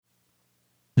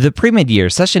The Premed Year,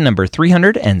 session number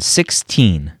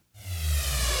 316.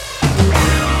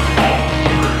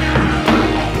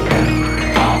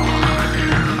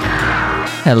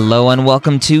 Hello and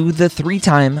welcome to the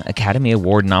three-time Academy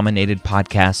Award-nominated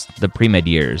podcast, The Premed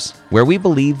Years, where we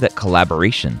believe that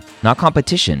collaboration, not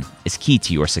competition, is key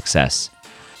to your success.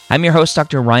 I'm your host,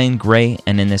 Dr. Ryan Gray,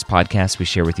 and in this podcast, we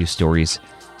share with you stories,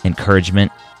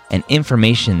 encouragement, and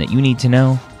information that you need to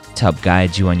know to help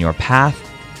guide you on your path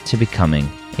to becoming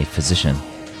a physician.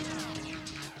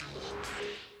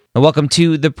 Welcome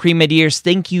to the Premed Years.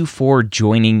 Thank you for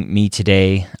joining me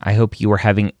today. I hope you are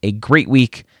having a great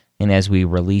week, and as we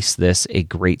release this, a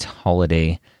great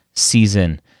holiday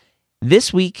season.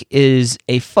 This week is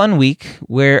a fun week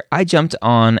where I jumped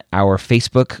on our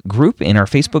Facebook group,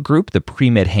 the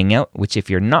Premed Hangout, which if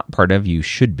you're not part of, you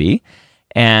should be.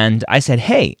 And I said,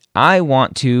 hey, I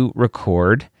want to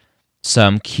record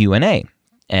some Q&A.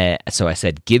 So I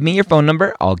said, give me your phone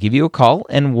number, I'll give you a call,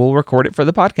 and we'll record it for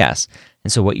the podcast.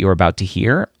 And so what you're about to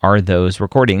hear are those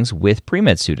recordings with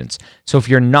Premed students. So if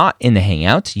you're not in the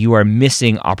Hangout, you are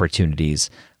missing opportunities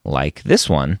like this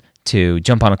one to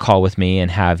jump on a call with me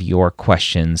and have your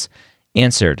questions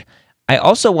answered. I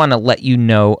also want to let you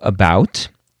know about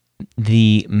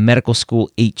the Medical School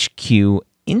HQ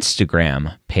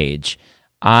Instagram page.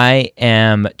 I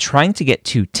am trying to get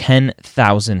to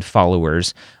 10,000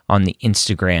 followers on the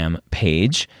Instagram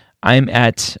page. I'm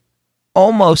at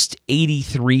almost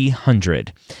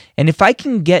 8,300. And if I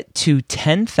can get to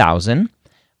 10,000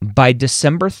 by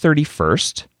December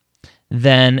 31st,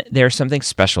 then there's something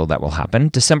special that will happen.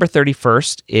 December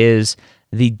 31st is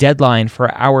the deadline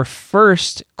for our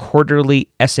first quarterly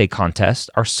essay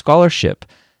contest, our scholarship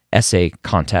essay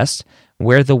contest,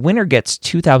 where the winner gets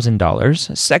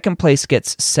 $2,000, second place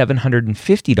gets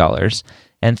 $750,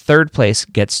 and third place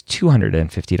gets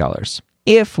 $250.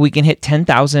 If we can hit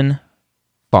 10,000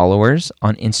 followers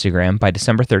on Instagram by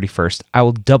December 31st, I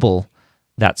will double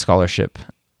that scholarship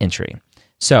entry.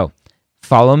 So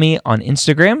follow me on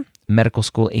Instagram, Medical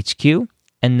School HQ,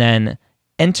 and then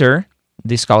enter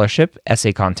the scholarship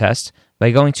essay contest by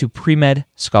going to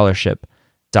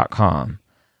premedscholarship.com.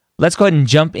 Let's go ahead and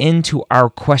jump into our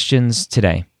questions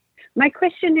today. My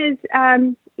question is,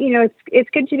 it's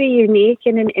good to be unique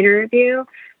in an interview,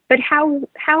 but how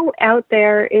out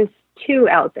there is too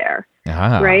out there,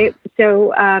 right?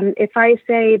 So if I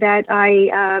say that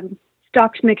I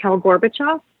stalked Mikhail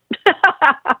Gorbachev,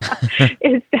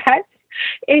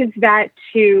 is that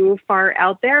too far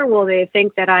out there? Will they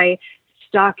think that I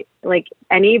stalk like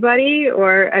anybody?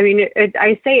 Or, I mean,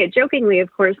 I say it jokingly,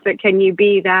 of course, but can you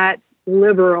be that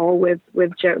liberal with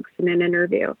jokes in an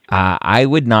interview? I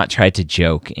would not try to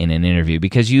joke in an interview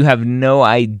because you have no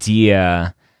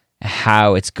idea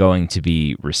how it's going to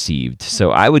be received.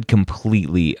 So I would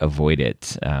completely avoid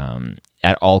it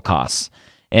at all costs.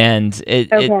 And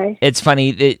it's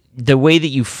funny, the way that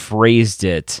you phrased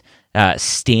it,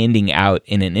 standing out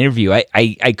in an interview,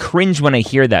 I cringe when I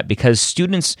hear that, because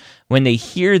students, when they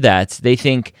hear that, they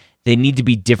think they need to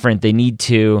be different. They need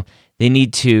to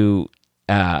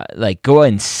go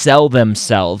and sell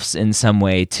themselves in some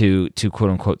way to quote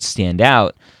unquote stand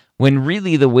out, when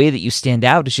really the way that you stand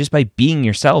out is just by being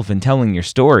yourself and telling your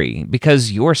story,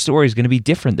 because your story is going to be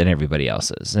different than everybody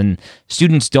else's. And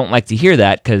students don't like to hear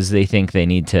that because they think they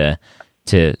need to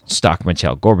stalk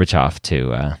Mikhail Gorbachev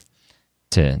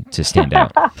to stand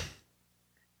out.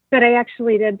 But I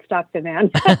actually did stalk the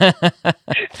man.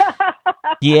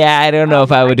 Yeah, I don't know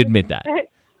if I would admit that.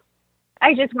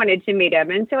 I just wanted to meet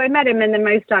him, and so I met him, and then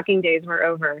my stalking days were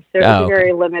over. So it was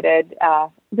very limited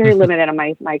on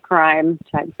my crime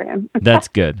time frame. That's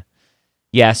good.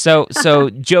 Yeah. So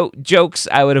jokes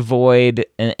I would avoid,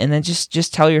 and then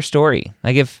just tell your story.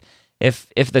 Like if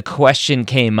the question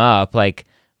came up, like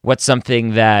what's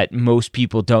something that most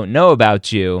people don't know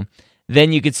about you,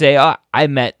 then you could say, oh, I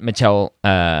met Mikhail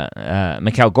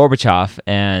Gorbachev,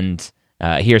 and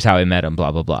here's how I met him.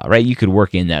 Blah blah blah. Right? You could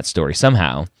work in that story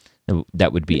somehow.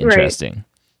 That would be interesting.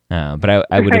 Right. But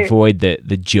I would avoid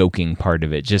the joking part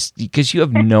of it, just because you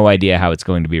have no idea how it's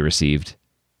going to be received.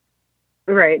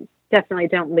 Right. Definitely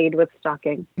don't lead with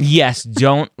stalking. Yes,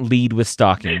 don't lead with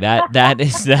stalking.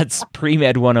 That's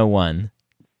Premed 101.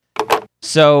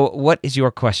 So what is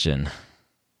your question?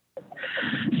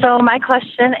 So my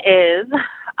question is,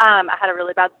 I had a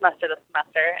really bad semester this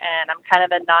semester, and I'm kind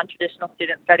of a non-traditional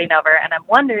student starting over, and I'm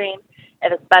wondering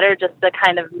if it's better just to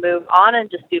kind of move on and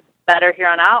just do better here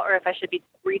on out, or if I should be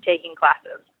retaking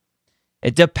classes.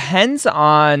 It depends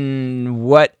on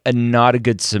what a not a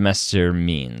good semester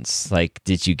means. Like,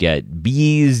 did you get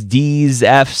B's, D's,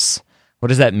 F's? What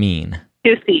does that mean?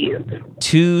 2 C's.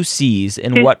 2 C's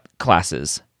in what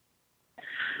classes?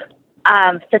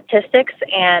 Statistics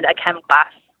and a chem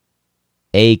class.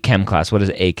 A chem class. What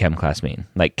does a chem class mean?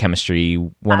 Like chemistry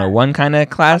 101 kind of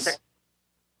class?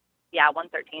 Yeah,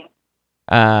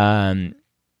 113.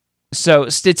 So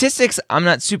statistics, I'm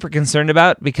not super concerned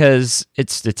about because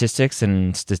it's statistics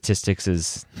and statistics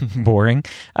is boring.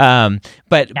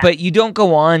 But you don't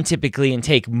go on typically and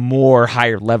take more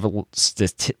higher level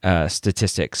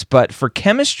statistics. But for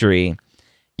chemistry,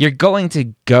 you're going to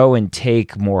go and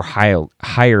take more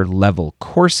higher level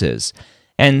courses.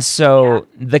 And so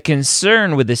the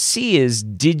concern with the C is,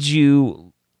 did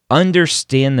you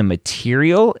understand the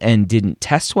material and didn't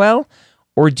test well?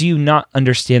 Or do you not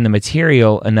understand the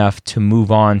material enough to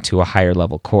move on to a higher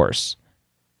level course?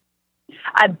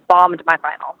 I bombed my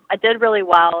final. I did really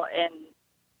well in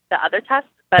the other tests,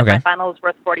 but my final was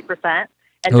worth 40%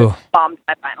 and just bombed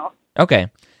my final.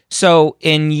 Okay. So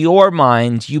in your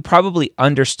mind, you probably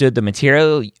understood the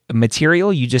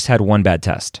material, you just had one bad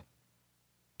test.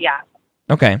 Yeah.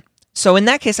 Okay. So in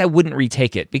that case, I wouldn't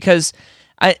retake it because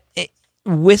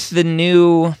with the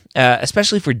new,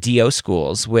 especially for DO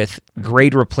schools, with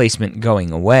grade replacement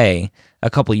going away a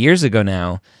couple years ago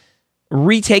now,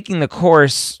 retaking the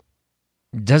course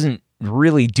doesn't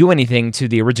really do anything to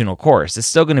the original course. It's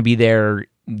still going to be there.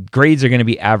 Grades are going to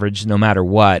be average no matter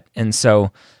what. And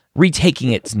so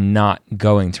retaking it's not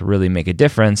going to really make a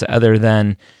difference other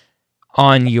than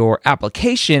on your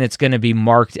application, it's going to be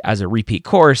marked as a repeat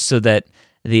course so that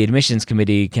the admissions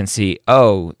committee can see,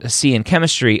 a C in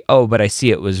chemistry. Oh, but I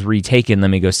see it was retaken. Let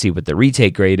me go see what the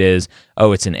retake grade is.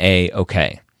 Oh, it's an A.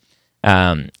 Okay.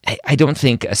 I don't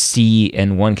think a C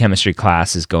in one chemistry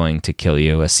class is going to kill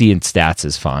you. A C in stats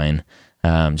is fine.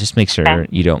 Just make sure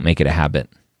you don't make it a habit.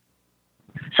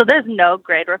 So there's no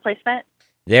grade replacement?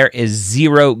 There is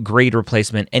 0 grade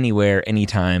replacement anywhere,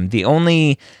 anytime. The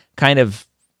only kind of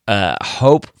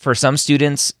hope for some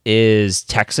students is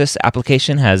Texas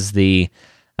application has the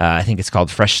I think it's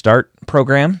called Fresh Start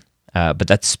program, but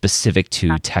that's specific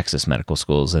to Texas medical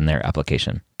schools and their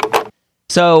application.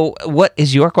 So what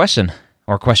is your question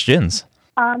or questions?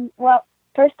 Well,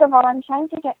 first of all, I'm trying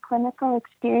to get clinical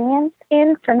experience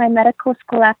in for my medical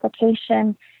school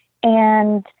application,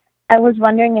 and I was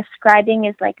wondering if scribing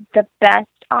is like the best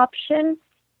option,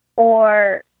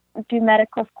 or do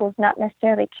medical schools not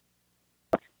necessarily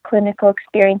clinical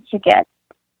experience you get?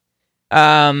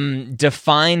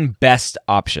 Define best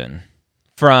option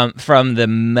from the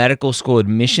medical school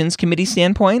admissions committee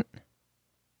standpoint.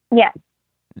 Yes.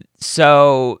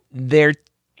 So there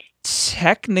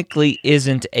technically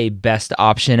isn't a best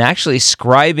option. Actually,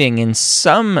 scribing in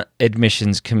some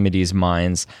admissions committees'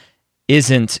 minds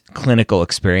isn't clinical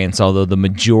experience, although the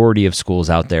majority of schools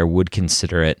out there would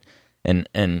consider it.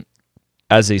 And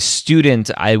as a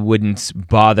student, I wouldn't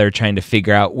bother trying to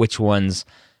figure out which ones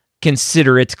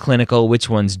consider it clinical, which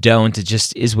ones don't. It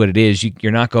just is what it is.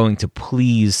 You're not going to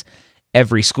please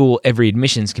every school, every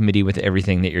admissions committee with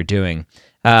everything that you're doing.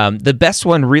 The best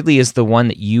one really is the one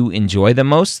that you enjoy the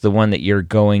most, the one that you're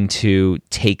going to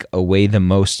take away the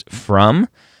most from,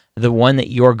 the one that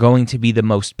you're going to be the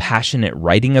most passionate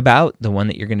writing about, the one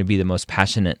that you're going to be the most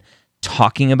passionate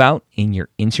talking about in your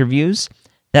interviews.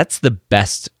 That's the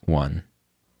best one.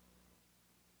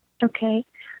 Okay.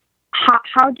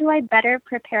 How do I better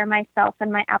prepare myself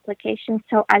in my application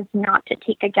so as not to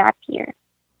take a gap year?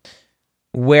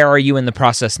 Where are you in the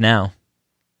process now?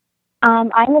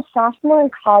 I'm a sophomore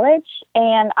in college,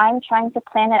 and I'm trying to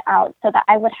plan it out so that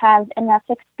I would have enough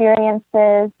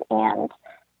experiences and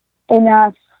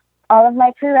enough, all of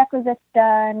my prerequisites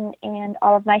done and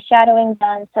all of my shadowing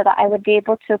done so that I would be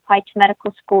able to apply to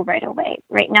medical school right away.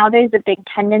 Right now, there's a big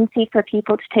tendency for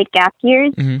people to take gap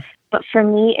years, but for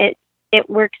me, it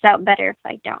works out better if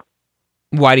I don't.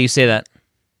 Why do you say that?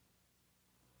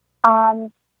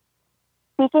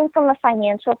 Speaking from a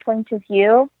financial point of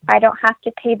view, I don't have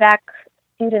to pay back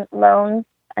student loans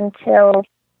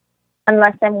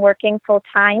unless I'm working full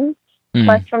time.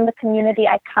 Plus, from the community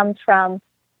I come from,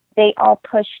 they all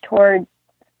push towards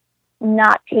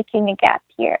not taking a gap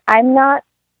year. I'm not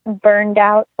burned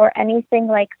out or anything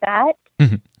like that.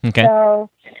 Okay. So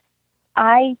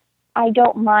I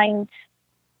don't mind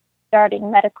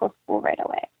starting medical school right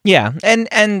away. Yeah,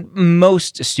 and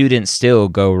most students still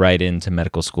go right into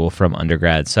medical school from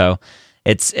undergrad, so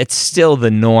it's still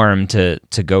the norm to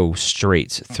go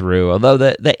straight through, although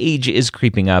the age is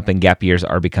creeping up and gap years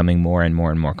are becoming more and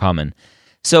more and more common.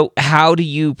 So how do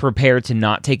you prepare to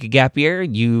not take a gap year?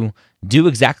 You do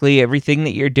exactly everything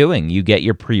that you're doing. You get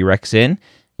your prereqs in,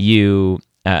 you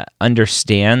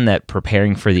understand that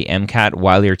preparing for the MCAT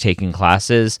while you're taking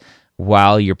classes,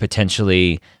 while you're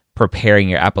potentially preparing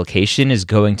your application is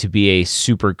going to be a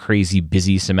super crazy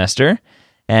busy semester.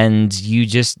 and you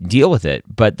just deal with it.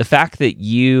 But the fact that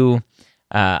you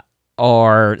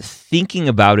are thinking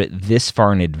about it this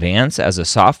far in advance as a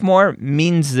sophomore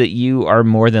means that you are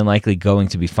more than likely going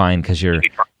to be fine because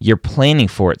you're planning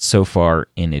for it so far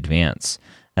in advance.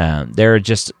 There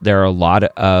are a lot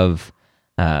of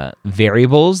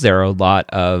variables. There are a lot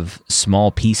of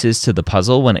small pieces to the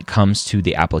puzzle when it comes to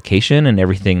the application and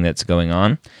everything that's going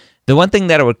on. The one thing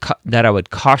that I would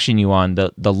caution you on,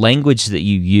 the language that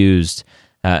you used,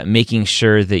 making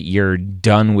sure that you're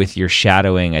done with your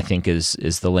shadowing, I think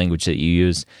is the language that you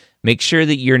use. Make sure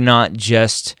that you're not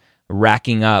just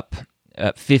racking up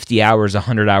 50 hours,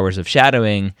 100 hours of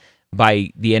shadowing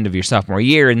by the end of your sophomore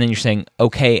year, and then you're saying,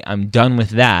 okay, I'm done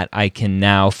with that. I can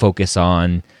now focus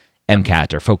on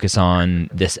MCAT or focus on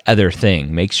this other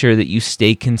thing. Make sure that you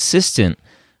stay consistent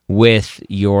with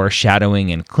your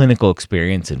shadowing and clinical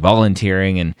experience and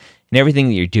volunteering and everything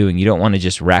that you're doing. You don't want to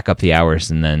just rack up the hours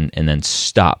and then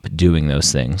stop doing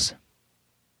those things.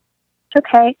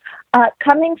 Okay.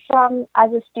 Coming from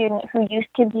as a student who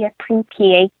used to be a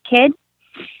pre-PA kid,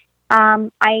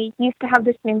 I used to have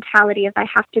this mentality of I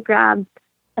have to grab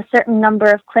a certain number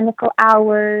of clinical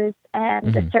hours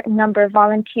and a certain number of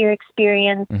volunteer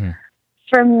experience.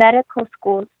 For medical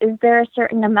schools, is there a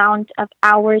certain amount of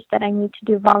hours that I need to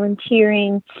do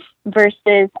volunteering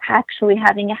versus actually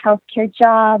having a healthcare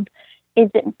job? Is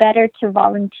it better to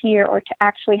volunteer or to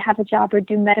actually have a job, or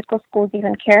do medical schools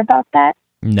even care about that?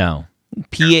 No.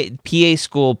 PA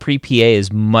school, pre-PA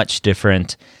is much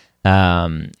different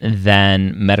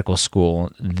than medical school.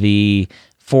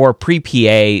 For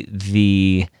pre-PA,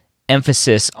 the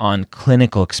emphasis on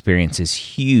clinical experience is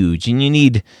huge, and you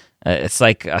need it's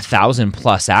like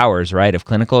 1,000+ hours, right, of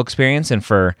clinical experience, and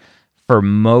for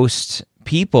most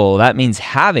people, that means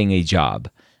having a job.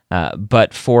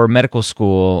 But for medical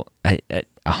school, a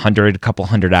couple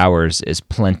hundred hours is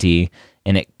plenty,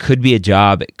 and it could be a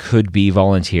job, it could be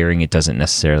volunteering. It doesn't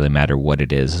necessarily matter what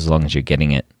it is, as long as you're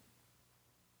getting it.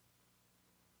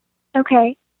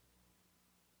 Okay.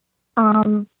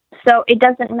 So it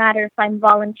doesn't matter if I'm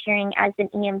volunteering as an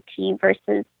EMT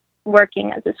versus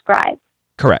working as a scribe.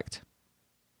 Correct.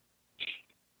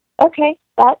 Okay,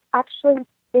 that actually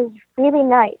is really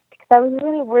nice because I was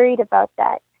really worried about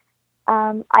that.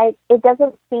 It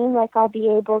doesn't seem like I'll be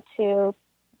able to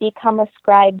become a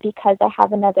scribe because I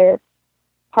have another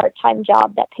part-time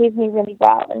job that pays me really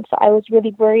well, and so I was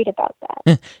really worried about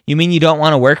that. You mean you don't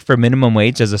want to work for minimum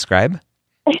wage as a scribe?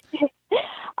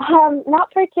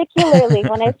 Not particularly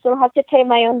when I still have to pay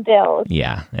my own bills.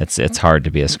 Yeah, it's hard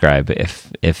to be a scribe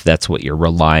if that's what you're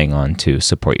relying on to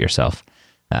support yourself.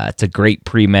 It's a great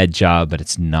pre-med job, but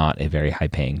it's not a very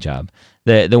high-paying job.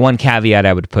 The one caveat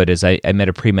I would put is I met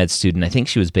a pre-med student, I think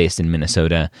she was based in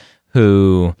Minnesota,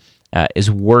 who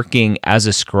is working as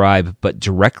a scribe, but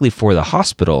directly for the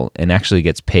hospital, and actually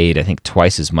gets paid, I think,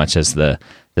 twice as much as the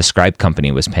scribe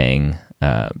company was paying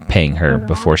her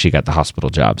before she got the hospital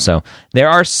job. So there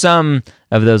are some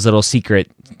of those little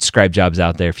secret scribe jobs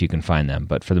out there if you can find them,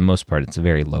 but for the most part, it's a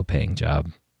very low-paying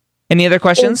job. Any other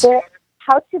questions?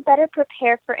 How to better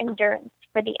prepare for endurance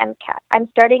for the MCAT? I'm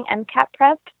starting MCAT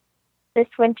prep this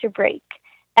winter break,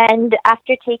 and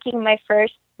after taking my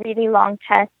first really long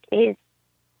test is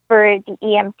for the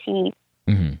EMT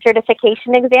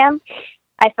certification exam,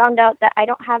 I found out that I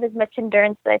don't have as much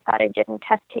endurance as I thought I did in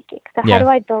test taking. So how do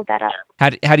I build that up?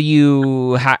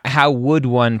 How would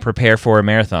one prepare for a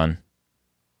marathon?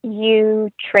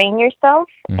 You train yourself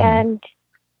and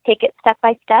take it step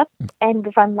by step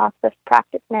and run lots of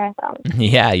practice marathons.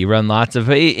 Yeah, you run lots of,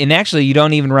 and actually you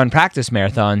don't even run practice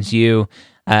marathons.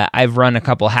 I've run a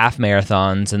couple half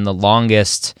marathons, and the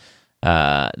longest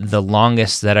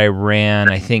that I ran,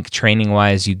 I think training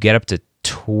wise, you get up to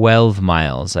 12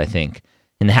 miles, I think.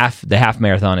 And the half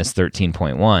marathon is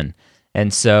 13.1.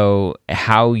 And so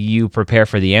how you prepare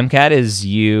for the MCAT is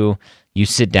you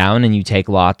sit down and you take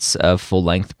lots of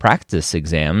full-length practice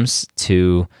exams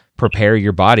to prepare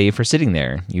your body for sitting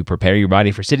there. You prepare your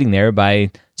body for sitting there by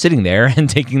sitting there and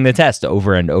taking the test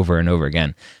over and over and over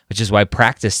again, which is why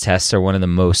practice tests are one of the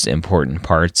most important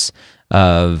parts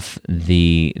of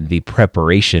the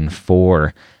preparation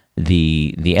for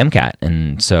the MCAT.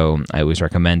 And so I always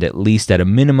recommend, at least at a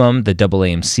minimum, the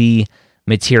AAMC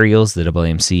materials. The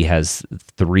AAMC has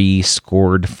 3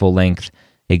 scored full-length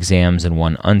exams and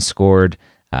 1 unscored.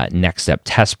 Next Step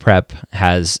Test Prep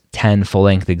has 10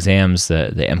 full-length exams.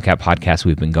 The MCAT podcast,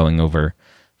 we've been going over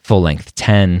full-length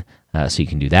 10, so you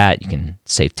can do that. You can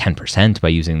save 10% by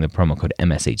using the promo code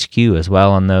MSHQ as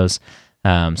well on those.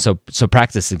 So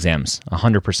practice exams,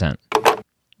 100%.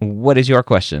 What is your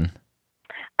question?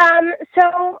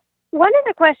 So one of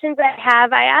the questions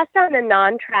I asked on the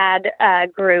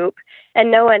non-trad group,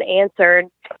 and no one answered,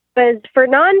 was for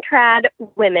non-trad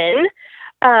women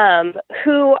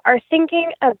who are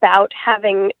thinking about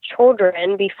having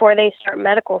children before they start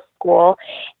medical school,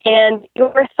 and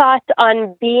your thoughts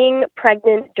on being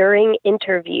pregnant during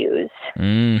interviews.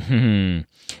 Mm-hmm.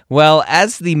 Well,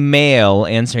 as the male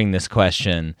answering this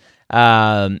question,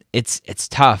 it's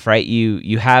tough, right?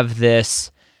 You have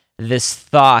this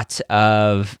thought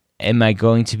of, am I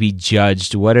going to be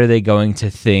judged? What are they going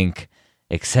to think?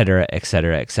 Et cetera, et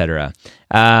cetera, et cetera.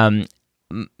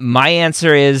 My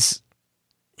answer is,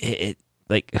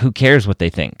 who cares what they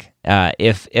think?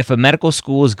 If a medical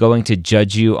school is going to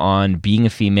judge you on being a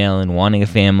female and wanting a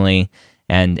family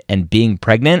and being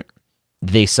pregnant,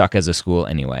 they suck as a school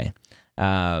anyway.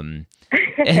 And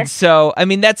so, I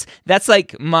mean, that's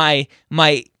like my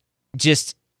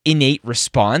just innate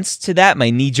response to that, my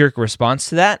knee-jerk response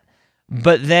to that.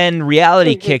 But then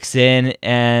reality kicks in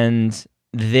and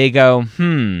they go,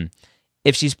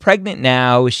 if she's pregnant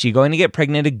now, is she going to get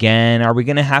pregnant again? Are we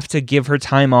going to have to give her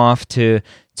time off to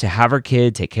have her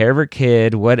kid, take care of her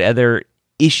kid? What other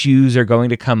issues are going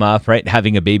to come up, right?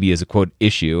 Having a baby is a, quote,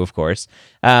 issue, of course.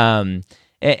 And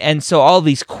so all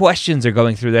these questions are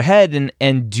going through their head,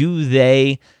 and do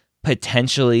they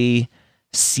potentially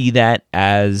see that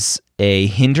as a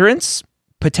hindrance?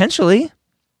 Potentially.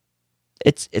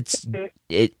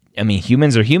 I mean,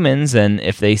 humans are humans, and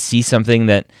if they see something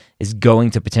that is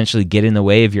going to potentially get in the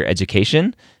way of your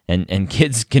education, and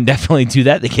kids can definitely do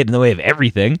that, they get in the way of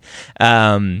everything,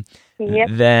 then,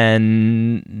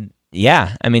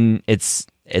 yeah, I mean, it's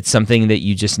something that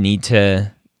you just need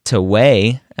to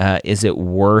weigh. Is it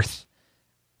worth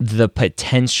the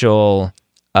potential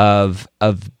of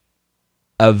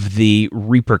the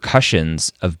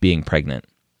repercussions of being pregnant?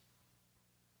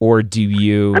 Or do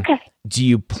you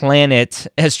plan it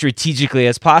as strategically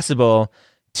as possible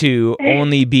to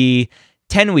only be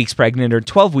 10 weeks pregnant or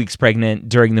 12 weeks pregnant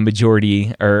during the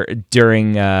majority or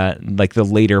during like the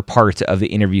later part of the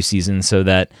interview season, so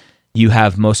that you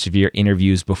have most of your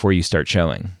interviews before you start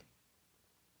showing?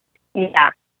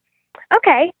 Yeah.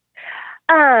 Okay.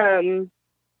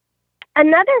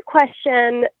 Another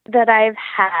question that I've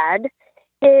had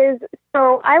is,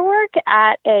 so I work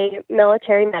at a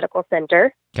military medical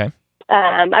center. Okay.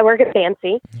 I work at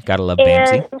BAMC. Gotta love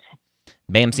BAMC.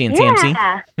 BAMC and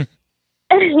CMC.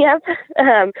 Yep.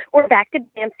 We're back to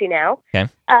BAMC now. Okay.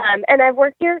 And I've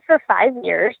worked here for 5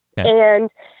 years. Okay. And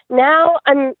now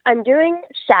I'm doing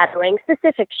shadowing,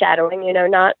 specific shadowing,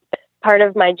 not part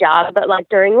of my job, but like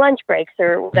during lunch breaks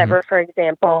or whatever, for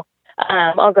example,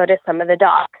 I'll go to some of the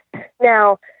docs.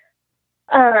 Now,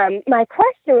 my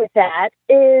question with that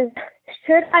is,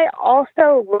 should I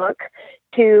also look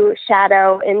to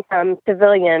shadow in some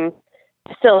civilian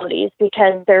facilities,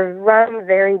 because they're run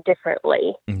very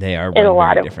differently? They are in a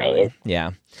lot of differently. ways.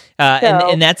 Yeah.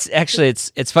 And that's actually,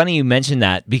 it's funny you mentioned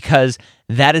that, because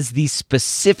that is the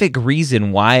specific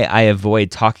reason why I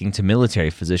avoid talking to military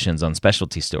physicians on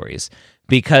specialty stories,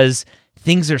 because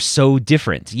things are so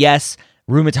different. Yes,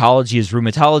 rheumatology is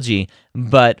rheumatology,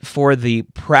 but for the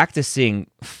practicing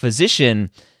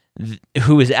physician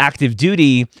who is active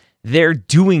duty, they're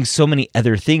doing so many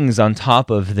other things on top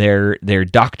of their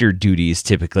doctor duties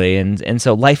typically, and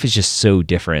so life is just so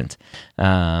different,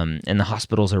 and the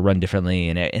hospitals are run differently,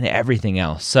 and everything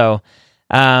else. So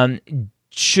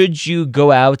should you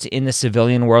go out in the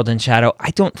civilian world and shadow?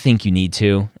 I don't think you need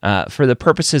to. For the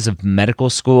purposes of medical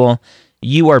school,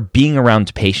 you are being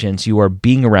around patients, you are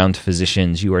being around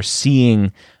physicians, you are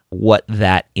seeing what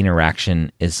that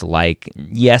interaction is like.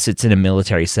 Yes, it's in a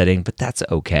military setting, but that's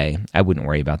okay. I wouldn't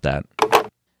worry about that.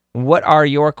 What are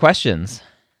your questions?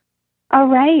 All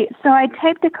right. So I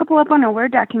typed a couple up on a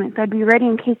Word document, so I'd be ready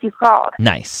in case you called.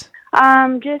 Nice.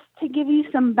 Just to give you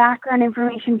some background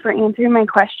information for answering my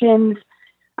questions,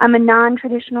 I'm a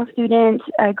non-traditional student.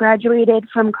 I graduated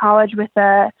from college with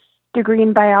a degree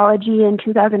in biology in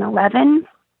 2011,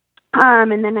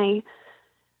 and then I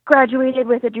graduated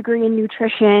with a degree in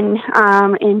nutrition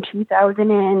in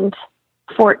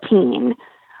 2014.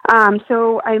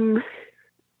 So I'm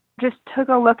just took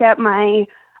a look at my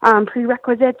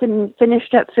prerequisites and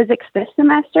finished up physics this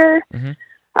semester. Mm-hmm.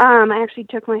 I actually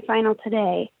took my final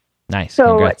today. Nice.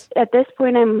 So Congrats. at this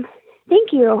point,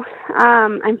 thank you.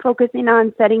 I'm focusing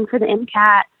on studying for the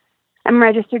MCAT. I'm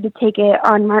registered to take it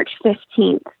on March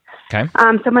 15th. Okay.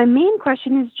 So my main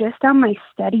question is just on my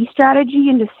study strategy,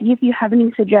 and to see if you have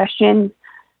any suggestions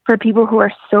for people who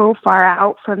are so far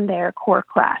out from their core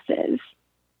classes.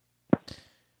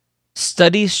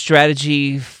 Study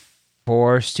strategy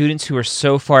for students who are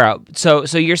so far out. So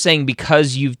you're saying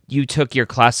because you took your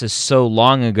classes so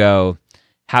long ago,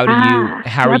 how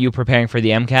are you preparing for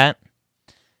the MCAT?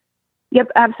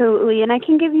 Yep, absolutely. And I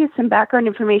can give you some background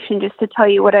information just to tell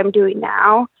you what I'm doing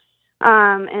now.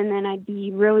 And then I'd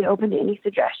be really open to any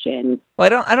suggestions.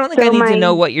 Well, I don't think I need to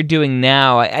know what you're doing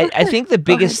now. I think the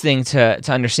biggest thing to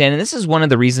understand, and this is one of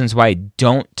the reasons why I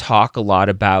don't talk a lot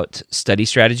about study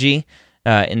strategy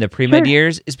in the pre-med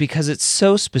years, is because it's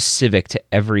so specific to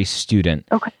every student.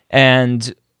 Okay.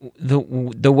 And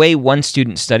the way one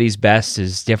student studies best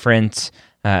is different,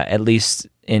 at least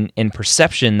in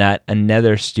perception, that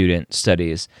another student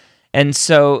studies. And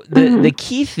so the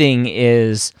key thing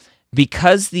is,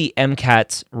 because the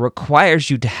MCAT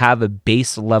requires you to have a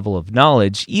base level of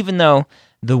knowledge, even though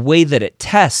the way that it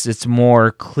tests, it's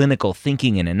more clinical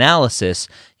thinking and analysis,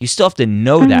 you still have to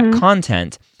know that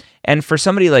content. And for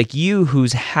somebody like you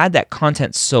who's had that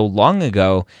content so long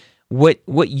ago, what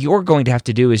you're going to have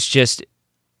to do is just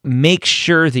make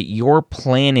sure that you're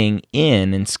planning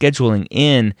in and scheduling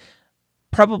in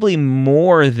probably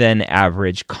more than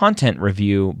average content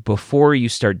review before you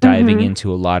start diving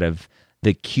into a lot of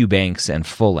the Q banks and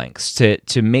full lengths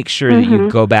to make sure that you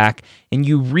go back and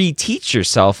you reteach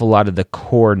yourself a lot of the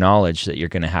core knowledge that you're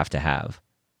going to have.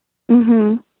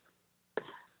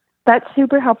 That's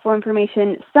super helpful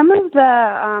information. Some of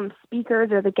the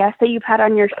speakers or the guests that you've had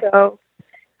on your show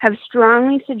have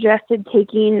strongly suggested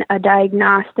taking a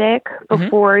diagnostic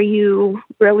before you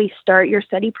really start your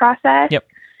study process. Yep.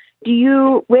 Do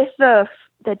you, with the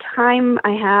time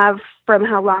I have from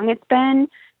how long it's been,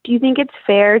 do you think it's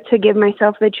fair to give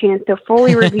myself the chance to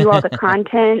fully review all the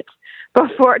content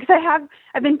before? Because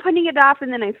I've been putting it off,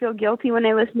 and then I feel guilty when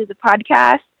I listen to the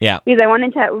podcast. Yeah. Because I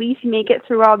wanted to at least make it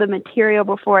through all the material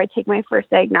before I take my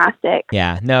first diagnostic.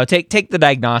 Yeah. No, take the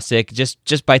diagnostic.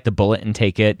 Just bite the bullet and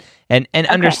take it, and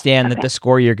understand that the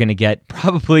score you're going to get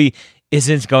probably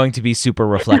isn't going to be super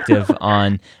reflective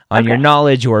on your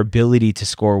knowledge or ability to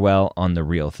score well on the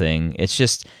real thing. It's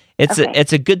just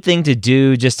it's a good thing to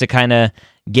do, just to kind of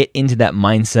get into that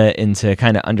mindset and to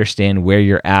kind of understand where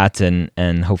you're at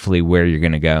and hopefully where you're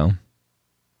going to go.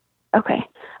 Okay,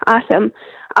 awesome.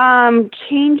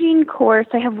 Changing course,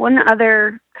 I have one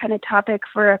other kind of topic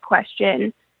for a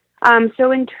question.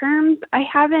 So in terms, I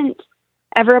haven't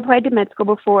ever applied to med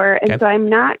school before, and so I'm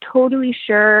not totally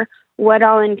sure what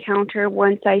I'll encounter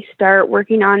once I start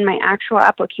working on my actual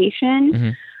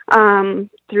application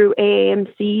through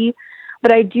AAMC.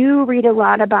 But I do read a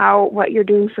lot about what you're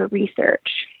doing for research.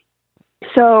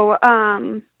 So,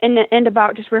 and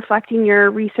about just reflecting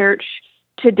your research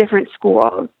to different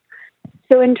schools.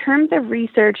 So in terms of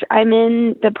research, I'm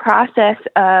in the process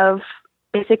of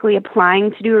basically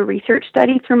applying to do a research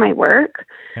study through my work.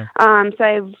 So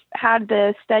I've had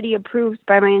the study approved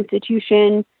by my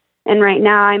institution, and right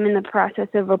now I'm in the process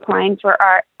of applying for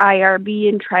our IRB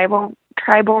and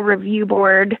tribal review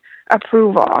board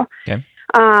approval.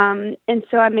 And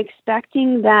so I'm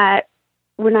expecting that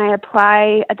when I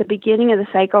apply at the beginning of the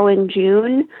cycle in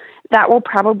June, that will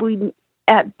probably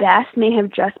at best may have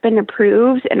just been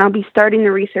approved, and I'll be starting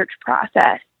the research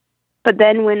process. But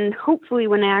then hopefully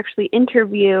when I actually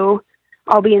interview,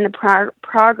 I'll be in the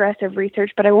progress of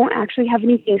research, but I won't actually have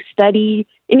anything studied,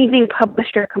 anything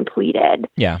published or completed.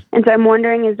 Yeah. And so I'm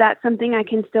wondering, is that something I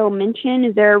can still mention?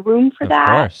 Is there room for that?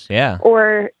 Of course, yeah.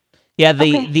 Or... Yeah,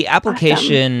 the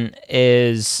application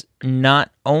is not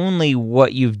only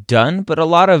what you've done, but a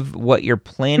lot of what you're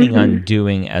planning on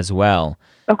doing as well.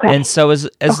 Okay. And so as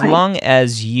long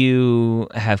as you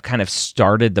have kind of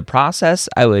started the process,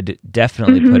 I would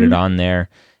definitely put it on there.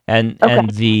 And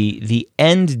the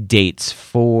end dates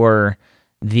for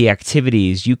the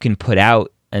activities you can put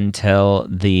out until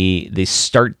the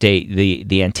start date,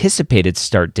 the anticipated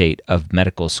start date of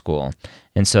medical school.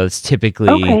 And so it's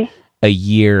typically a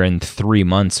year and 3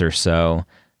 months or so,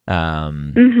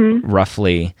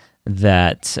 roughly,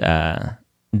 that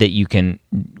you can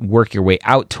work your way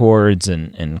out towards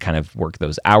and kind of work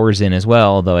those hours in as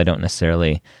well. Although I don't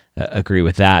necessarily agree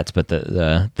with that, but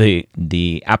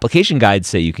the application guides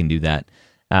say you can do that.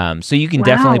 So you can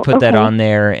definitely put that on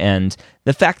there, and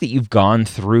the fact that you've gone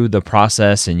through the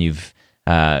process and you've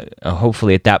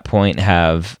hopefully at that point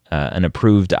have an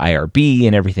approved IRB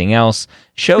and everything else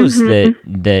shows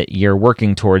that you're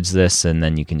working towards this, and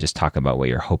then you can just talk about what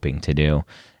you're hoping to do.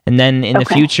 And then in the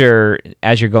future,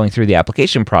 as you're going through the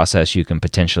application process, you can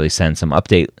potentially send some an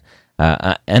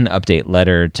update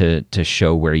letter to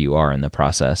show where you are in the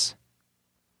process.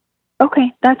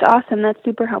 Okay, that's awesome. That's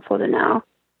super helpful to know.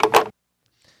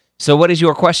 So what is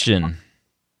your question?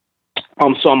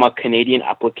 So I'm a Canadian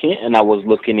applicant, and I was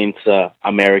looking into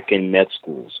American med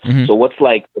schools. Mm-hmm. So what's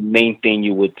like the main thing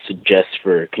you would suggest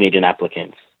for Canadian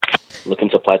applicants looking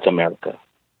to apply to America?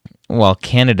 Well,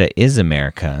 Canada is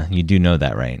America. You do know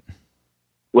that, right?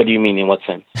 What do you mean? In what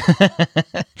sense?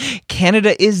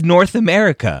 Canada is North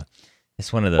America.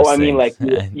 It's one of those things. I mean, like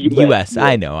U.S. Yeah.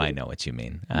 I know what you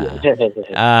mean.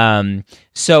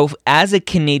 So as a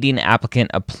Canadian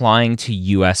applicant applying to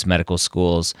U.S. medical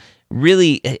schools,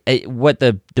 really what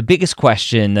the biggest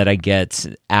question that I get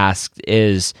asked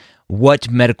is, what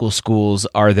medical schools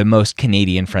are the most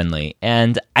Canadian friendly?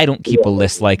 And I don't keep a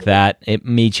list like that. It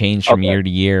may change from year to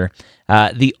year.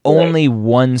 The only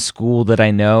one school that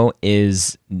I know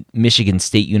is Michigan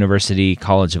State University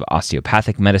College of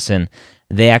Osteopathic Medicine.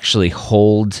 They actually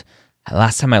hold,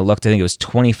 last time I looked, I think it was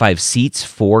 25 seats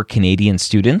for Canadian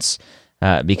students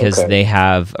because they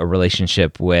have a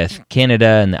relationship with Canada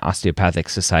and the Osteopathic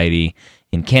Society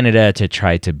in Canada to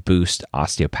try to boost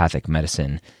osteopathic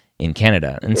medicine in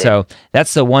Canada. And so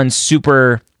that's the one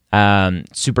super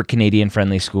Canadian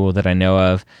friendly school that I know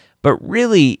of. But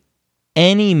really,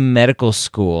 any medical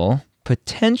school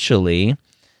potentially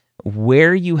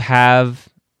where you have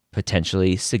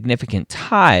potentially significant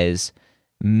ties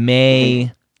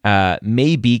may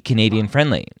be Canadian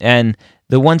friendly. And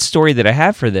the one story that I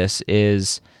have for this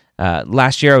is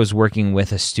last year I was working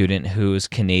with a student who is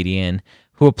Canadian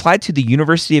who applied to the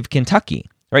University of Kentucky,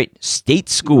 right? State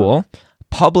school,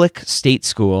 public state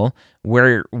school,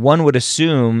 where one would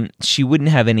assume she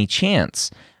wouldn't have any chance.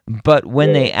 But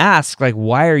when they ask, like,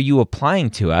 why are you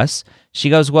applying to us? She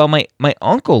goes, well, my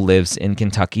uncle lives in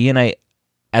Kentucky, and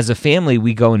as a family,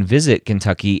 we go and visit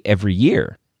Kentucky every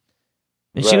year.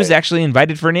 And she was actually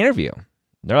invited for an interview.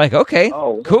 They're like, okay,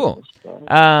 cool.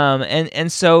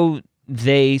 And so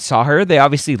they saw her. They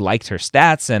obviously liked her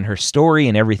stats and her story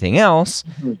and everything else.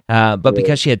 But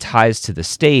because she had ties to the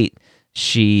state,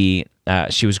 she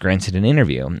was granted an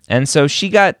interview. And so she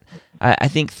got, I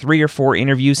think, 3 or 4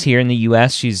 interviews here in the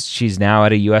U.S. She's now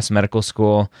at a U.S. medical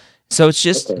school. So it's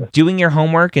just doing your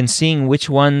homework and seeing which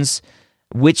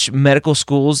medical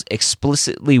schools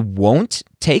explicitly won't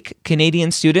take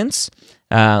Canadian students.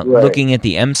 Looking at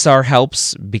the MSAR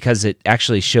helps because it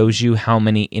actually shows you how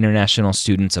many international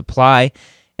students apply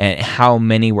and how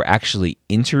many were actually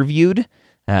interviewed.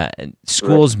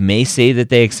 Schools may say that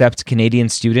they accept Canadian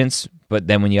students, but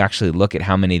then when you actually look at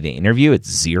how many they interview, it's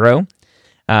 0.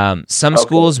 Some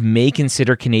schools may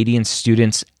consider Canadian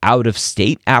students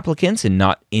out-of-state applicants and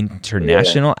not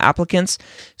international applicants.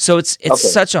 So it's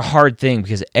such a hard thing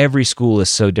because every school is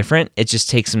so different. It just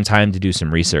takes some time to do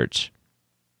some research.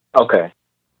 Okay.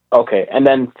 And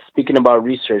then speaking about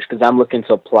research, because I'm looking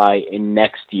to apply in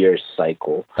next year's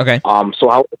cycle. Okay. So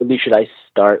how early should I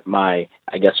start my,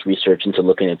 research into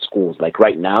looking at schools? Like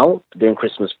right now, during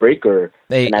Christmas break, or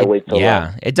can I wait till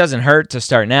then? It doesn't hurt to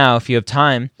start now if you have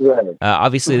time. Right.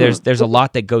 Obviously, there's a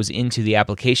lot that goes into the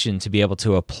application to be able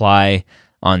to apply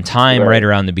on time right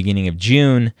around the beginning of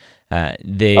June.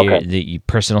 The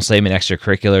personal statement,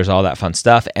 extracurriculars, all that fun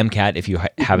stuff. MCAT, if you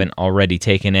haven't already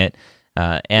taken it.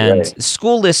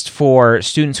 School list for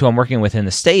students who I'm working with in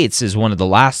the States is one of the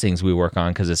last things we work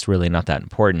on because it's really not that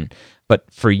important. But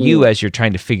for you, as you're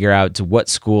trying to figure out what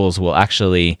schools will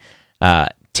actually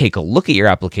take a look at your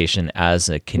application as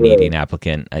a Canadian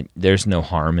applicant, there's no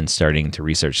harm in starting to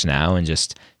research now and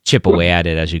just chip away at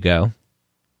it as you go.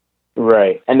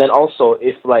 Right. And then also,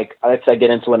 if let's say I get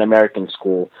into an American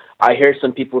school, I hear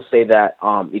some people say that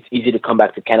it's easy to come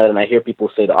back to Canada, and I hear people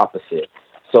say the opposite.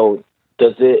 So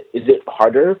is it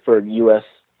harder for U.S.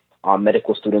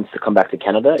 Medical students to come back to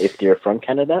Canada if they're from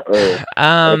Canada?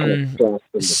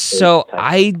 So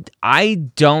I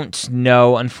don't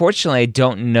know. Unfortunately, I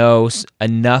don't know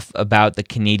enough about the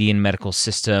Canadian medical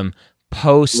system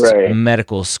post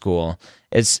medical school.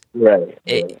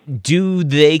 Do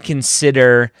they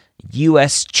consider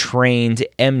U.S. trained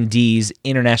MDs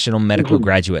international medical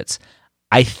graduates?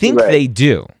 I think they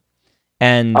do.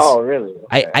 And really?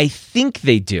 Okay. I think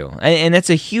they do. And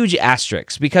that's a huge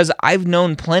asterisk because I've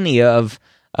known plenty of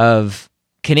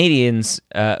Canadians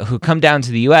who come down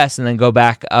to the U.S. and then go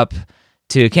back up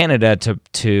to Canada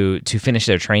to finish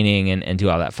their training and do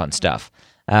all that fun stuff.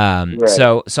 So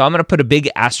I'm going to put a big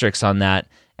asterisk on that.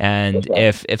 And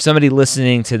if somebody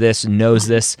listening to this knows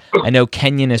this, I know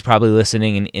Kenyon is probably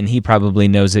listening, and he probably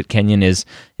knows it. Kenyon is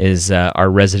our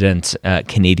resident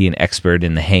Canadian expert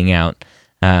in the Hangout.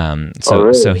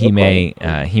 So he may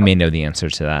know the answer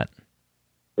to that.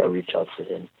 I'll reach out to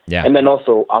him. Yeah. And then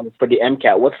also for the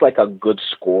MCAT, what's like a good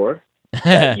score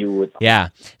that you would? Yeah.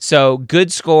 So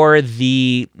good score.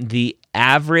 The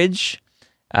average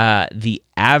the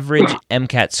average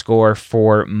MCAT score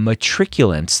for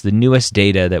matriculants, the newest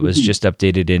data that was just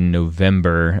updated in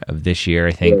November of this year,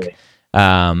 I think,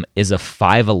 is a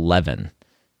 511.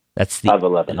 That's the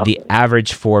 511. The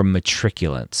average for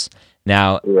matriculants.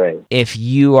 Now, if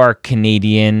you are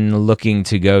Canadian looking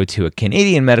to go to a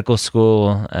Canadian medical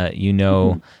school,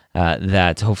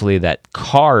 that hopefully that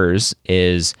CARS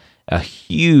is a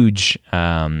huge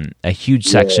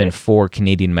section for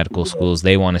Canadian medical schools.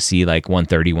 They want to see like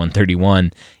 130,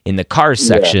 131 in the CARS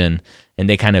section, and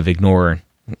they kind of ignore,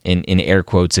 in air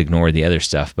quotes, ignore the other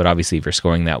stuff. But obviously, if you're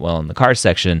scoring that well in the CARS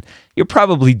section, you're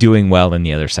probably doing well in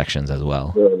the other sections as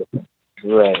well.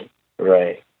 Right.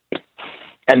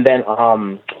 And then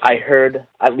I heard,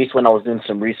 at least when I was doing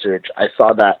some research, I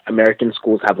saw that American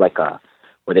schools have like a,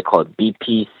 what they call it,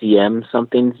 BPCM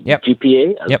something,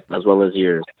 GPA, as well as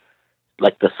your,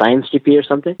 like the science GPA or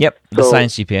something? Yep, the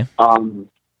science GPA.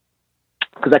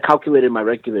 Because I calculated my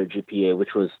regular GPA,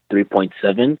 which was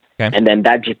 3.7, and then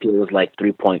that GPA was like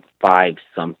 3.5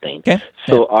 something. Okay.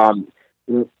 So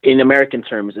in American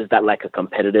terms, is that like a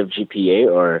competitive GPA,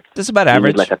 or that's about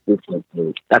average? Like a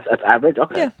 3.8. That's average.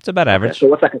 Okay. Yeah, it's about average. So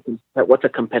what's a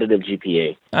competitive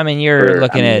GPA? I mean, you're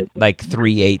looking at like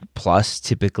 3.8 plus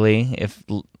typically, if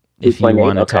you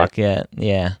want to talk it.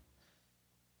 Yeah.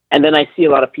 And then I see a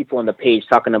lot of people on the page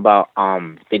talking about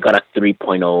they got a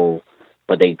 3.0,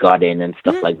 but they got in and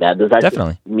stuff like that. Does that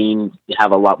definitely mean you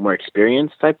have a lot more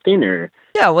experience type thing, or?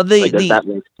 Yeah, well,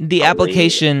 the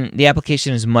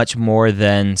application is much more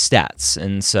than stats,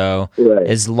 and so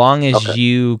as long as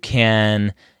you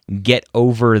can get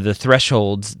over the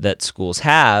thresholds that schools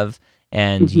have,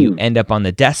 and you end up on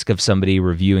the desk of somebody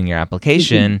reviewing your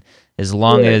application, as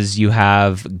long as you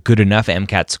have good enough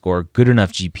MCAT score, good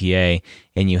enough GPA,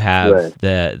 and you have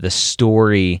the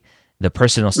story, the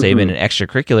personal statement, and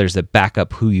extracurriculars that back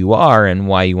up who you are and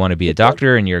why you want to be a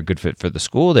doctor, and you're a good fit for the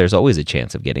school, there's always a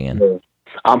chance of getting in.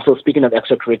 So speaking of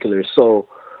extracurriculars,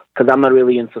 because I'm not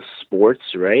really into sports,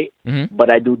 right?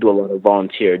 But I do a lot of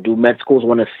volunteer. Do med schools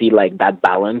want to see like that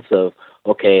balance of,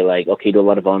 do a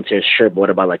lot of volunteers, sure, but what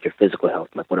about like your physical health?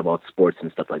 Like what about sports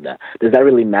and stuff like that? Does that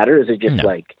really matter? Or is it just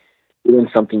like doing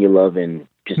something you love and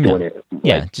just doing it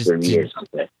just for years?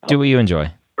 Do what you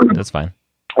enjoy. That's fine.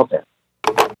 Okay.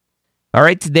 All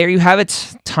right, there you have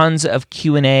it. Tons of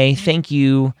Q&A. Thank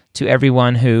you to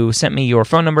everyone who sent me your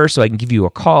phone number so I can give you a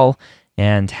call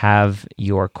and have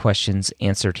your questions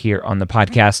answered here on the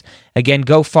podcast. Again,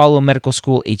 go follow Medical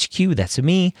School HQ, that's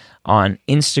me, on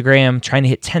Instagram, trying to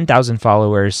hit 10,000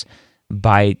 followers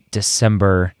by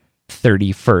December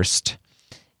 31st.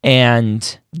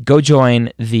 And go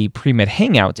join the Premed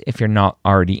Hangout if you're not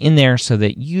already in there so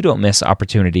that you don't miss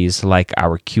opportunities like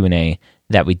our Q&A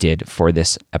that we did for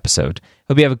this episode.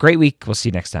 Hope you have a great week. We'll see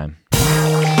you next time.